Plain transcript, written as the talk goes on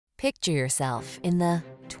Picture yourself in the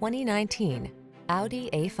 2019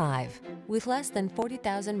 Audi A5. With less than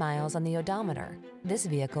 40,000 miles on the odometer, this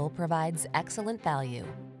vehicle provides excellent value.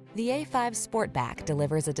 The A5 Sportback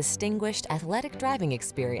delivers a distinguished athletic driving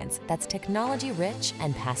experience that's technology-rich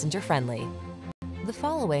and passenger-friendly. The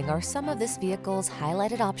following are some of this vehicle's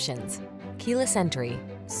highlighted options: keyless entry,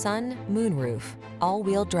 sun, moonroof,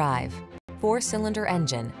 all-wheel drive, 4-cylinder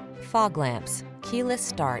engine, fog lamps, keyless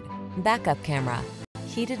start, backup camera,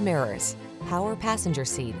 heated mirrors, power passenger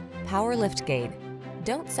seat, power liftgate.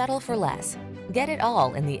 Don't settle for less. Get it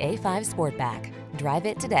all in the A5 Sportback. Drive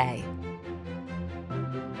it today.